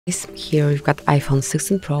Here we've got iPhone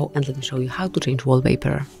 16 Pro, and let me show you how to change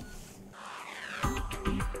wallpaper.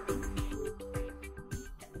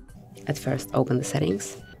 At first open the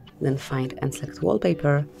settings, then find and select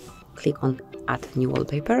wallpaper, click on add new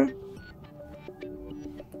wallpaper,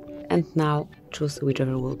 and now choose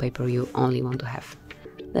whichever wallpaper you only want to have.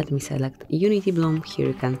 Let me select Unity Bloom. Here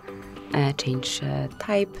you can change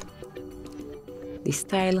type, the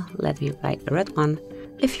style. Let me apply a red one.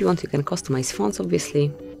 If you want, you can customize fonts,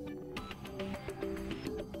 obviously.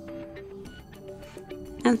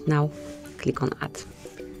 And now click on add.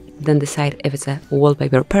 Then decide if it's a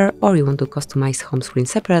wallpaper pair or you want to customize home screen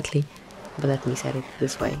separately, but let me set it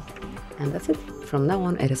this way. And that's it. From now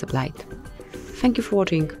on it is applied. Thank you for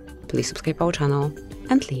watching. Please subscribe our channel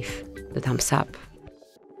and leave the thumbs up.